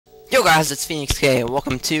Yo guys, it's SilverPhoenixK and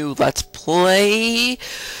welcome to Let's Play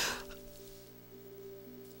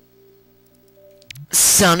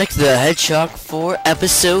Sonic the Hedgehog for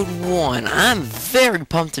episode 1. I'm very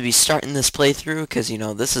pumped to be starting this playthrough because, you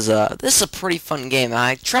know, this is a pretty fun game.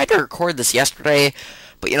 I tried to record this yesterday,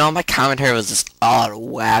 but you know, my commentary was just out of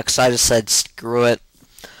whack, so I just said screw it.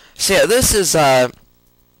 So yeah, this is the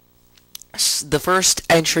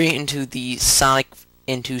first entry into the Sonic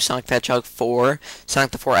the Hedgehog 4. Sonic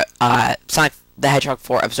the Hedgehog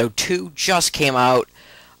 4 episode 2 just came out.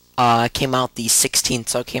 Came out the 16th,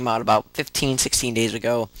 so it came out about 15-16 days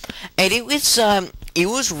ago, and it was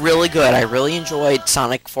really good. I really enjoyed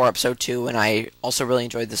Sonic 4 episode 2, and I also really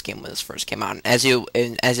enjoyed this game when this first came out. And as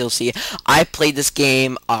you'll see, I played this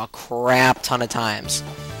game a crap ton of times.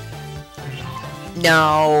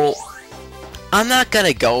 Now, I'm not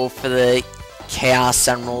gonna go for the Chaos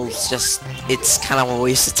Emeralds. Just, it's kind of a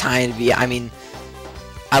waste of time to be. I mean,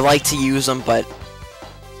 I like to use them, but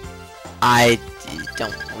I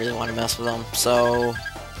don't really want to mess with them. So,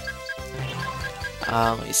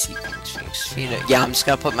 let me see. Phoenix. Yeah, I'm just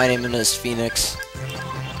gonna put my name in as Phoenix,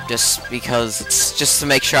 just because it's just to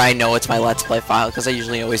make sure I know it's my Let's Play file. Because I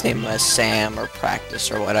usually always name them as Sam or Practice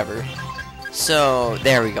or whatever. So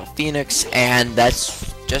there we go, Phoenix, and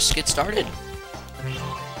let's just get started.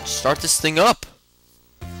 Start this thing up.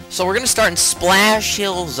 So we're gonna start in Splash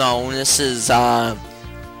Hill Zone. This is the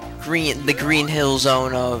Green Hill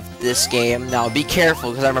Zone of this game. Now be careful,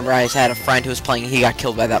 because I remember I had a friend who was playing. He got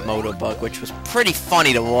killed by that moto bug, which was pretty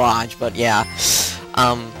funny to watch. But yeah,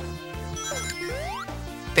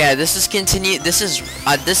 yeah. This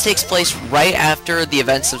takes place right after the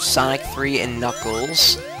events of Sonic 3 and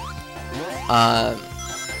Knuckles. And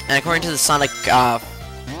according to the Sonic 4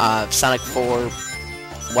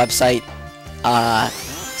 website,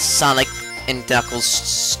 Sonic and Knuckles'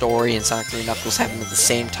 story and Sonic 3 Knuckles happen at the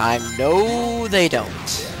same time. No, they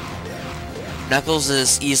don't. Knuckles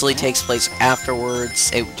easily takes place afterwards.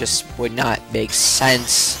 It just would not make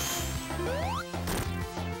sense.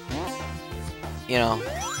 You know,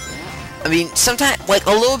 I mean, sometimes, like,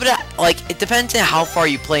 a little bit of, like, it depends on how far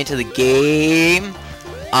you play into the game,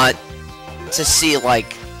 to see,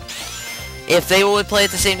 like, if they would play at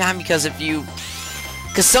the same time, because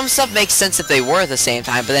some stuff makes sense if they were at the same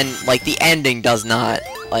time, but then, like, the ending does not.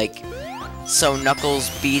 Like, so Knuckles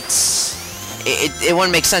beats... It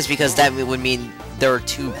wouldn't make sense, because that would mean there are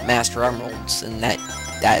 2 Master Emeralds, and that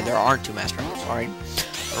there aren't 2 Master Emeralds, alright?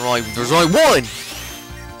 There's only 1!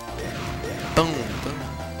 Boom, boom.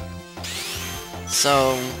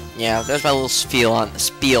 So, yeah, there's my little spiel on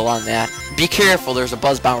that. Be careful, there's a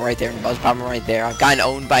Buzz Bomber right there, and a Buzz Bomber right there. I've gotten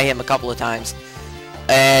owned by him a couple of times.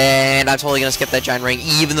 And I'm totally gonna skip that giant ring,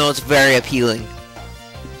 even though it's very appealing.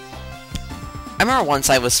 I remember once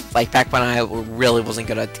I was, like, back when I really wasn't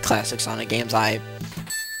good at the classic Sonic games, I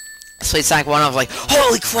played Sonic 1, I was like,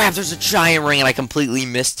 holy crap, there's a giant ring, and I completely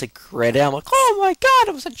missed to crit it. I'm like, oh my god,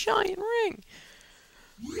 it was a giant ring.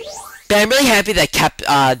 But I'm really happy that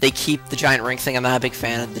they keep the giant ring thing. I'm not a big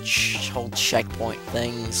fan of the whole checkpoint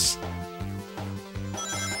things.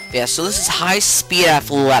 Yeah, so this is high-speed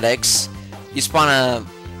athletics. You just wanna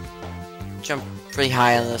jump pretty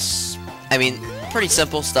high on this. I mean, pretty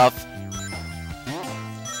simple stuff.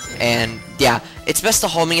 And yeah, it's best to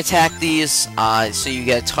homing attack these, so you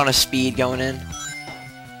get a ton of speed going in.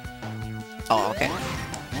 Oh, okay.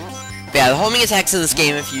 But yeah, the homing attacks of this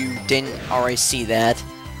game, if you didn't already see that.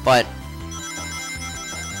 But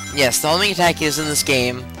yes, the homing attack is in this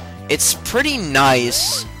game. It's pretty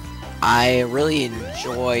nice. I really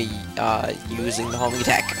enjoy using the homing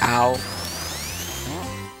attack. Ow.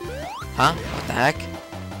 Huh? What the heck?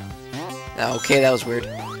 Okay, that was weird.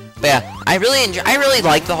 But yeah, I really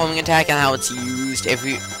like the homing attack and how it's used. If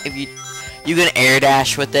you can air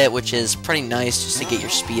dash with it, which is pretty nice just to get your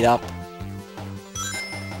speed up.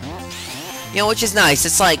 You know, which is nice.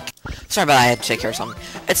 It's like, sorry about that, I had to take care of something.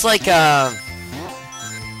 It's like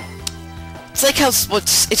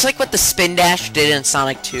what the spin dash did in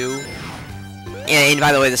Sonic 2. And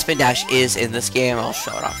by the way, the spin dash is in this game. I'll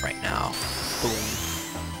show it off right now. Boom.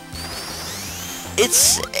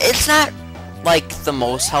 It's not like the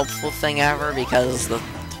most helpful thing ever, because the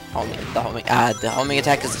homing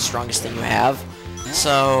attack is the strongest thing you have.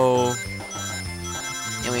 So,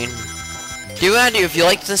 I mean, do what I do. If you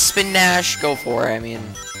like the spin dash, go for it. I mean,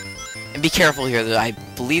 and be careful here. I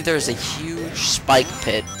believe there's a huge spike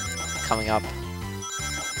pit coming up,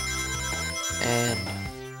 and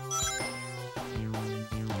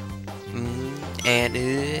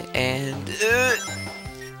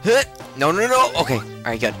no. Okay,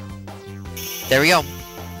 alright, good. There we go.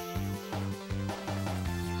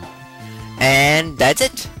 And that's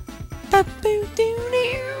it.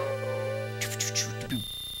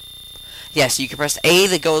 Yes, you can press A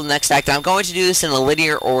to go to the next act. I'm going to do this in a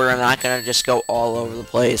linear order. I'm not going to just go all over the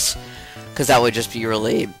place, because that would just be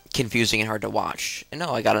really confusing and hard to watch. And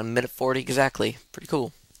no, I got a minute 40 exactly. Pretty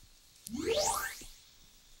cool.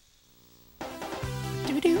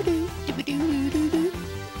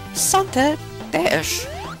 Sonic Dash.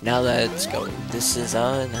 Now let's go. This is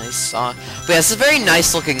a nice song. But yeah, it's a very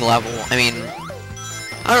nice looking level. I mean,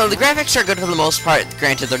 I don't know, the graphics are good for the most part.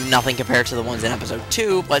 Granted, they're nothing compared to the ones in episode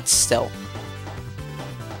 2, but still.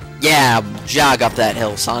 Yeah, jog up that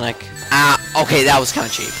hill, Sonic. Ah, okay, that was kind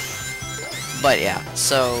of cheap. But yeah,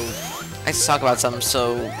 so, let's talk about something.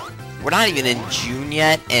 So, we're not even in June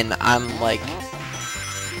yet, and I'm like,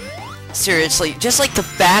 seriously, just like the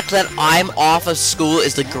fact that I'm off of school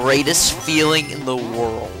is the greatest feeling in the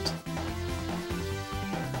world.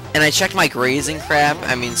 And I checked my grades and crap.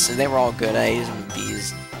 I mean, so they were all good A's and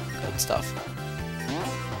B's, good stuff.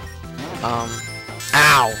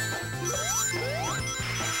 Ow!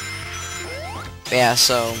 Yeah,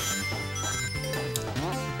 so...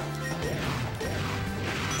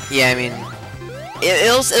 yeah, I mean...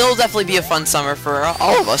 It'll definitely be a fun summer for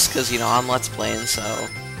all of us, because, you know, I'm Let's Playing, so...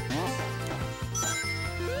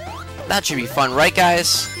 that should be fun, right,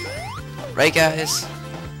 guys? Right, guys?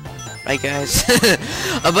 Right, guys?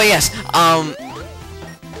 But yes,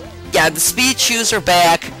 yeah, the speed shoes are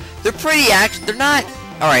back. They're pretty they're not...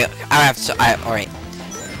 alright, alright.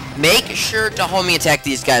 Make sure to homing attack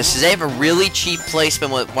these guys, because they have a really cheap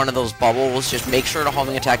placement with one of those bubbles. Just make sure to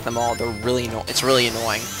homing attack them all. They're really it's really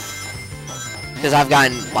annoying. Because I've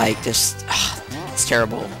gotten, like, just... it's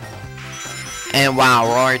terrible. And wow,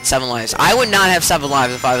 we're already at 7 lives. I would not have 7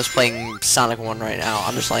 lives if I was playing Sonic 1 right now.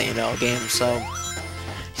 I'm just letting you know, game, so...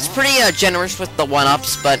 he's pretty generous with the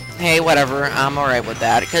 1-ups, but hey, whatever. I'm alright with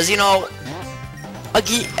that. Because, you know... a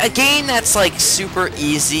game that's, like, super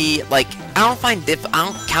easy, like... I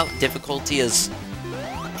don't count difficulty as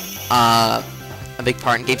a big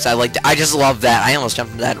part in games. I just love that. I almost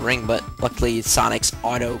jumped into that ring, but luckily Sonic's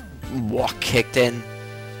auto walk kicked in.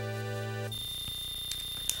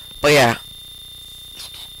 But yeah.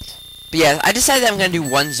 I decided that I'm gonna do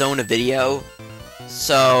one zone of video,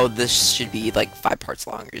 so this should be like 5 parts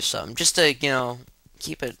longer. So just to, you know,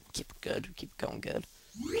 keep it good, keep it going good.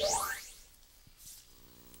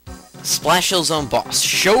 Splash Hill Zone boss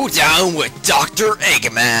showdown with Dr.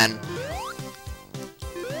 Eggman.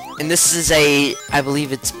 And this is I believe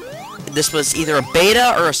this was either a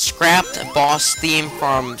beta or a scrapped boss theme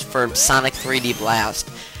for Sonic 3D Blast.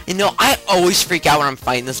 You know, I always freak out when I'm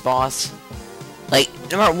fighting this boss. Like,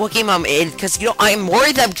 no matter what game I'm in, because, you know, I'm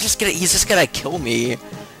worried that he's just gonna kill me.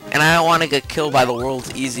 And I don't want to get killed by the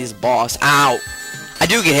world's easiest boss. Ow! I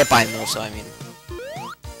do get hit by him though, so I mean...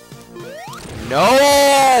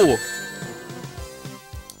 no!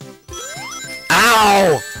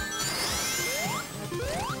 Ow!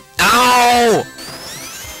 Ow!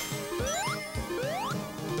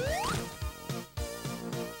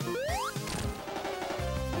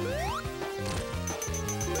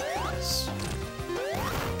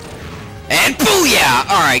 And booyah!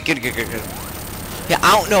 Alright, good. Yeah,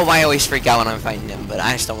 I don't know why I always freak out when I'm fighting him, but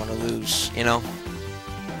I just don't want to lose, you know?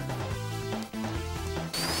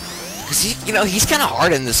 Because, you know, he's kind of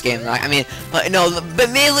hard in this game. I mean, no, but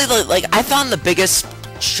mainly, like, I found the biggest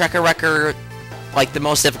Shrekker Wrecker, like, the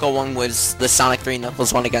most difficult one was the Sonic 3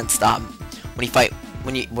 Knuckles one against, when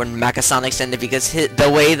Mecha Sonic's in it, because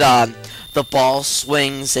the way the ball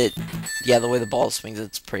swings, the way the ball swings,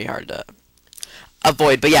 it's pretty hard to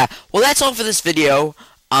avoid. But yeah, well, that's all for this video.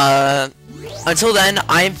 Until then,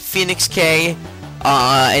 I'm SilverPhoenixK,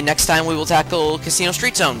 and next time we will tackle Casino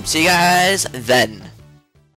Street Zone. See you guys then.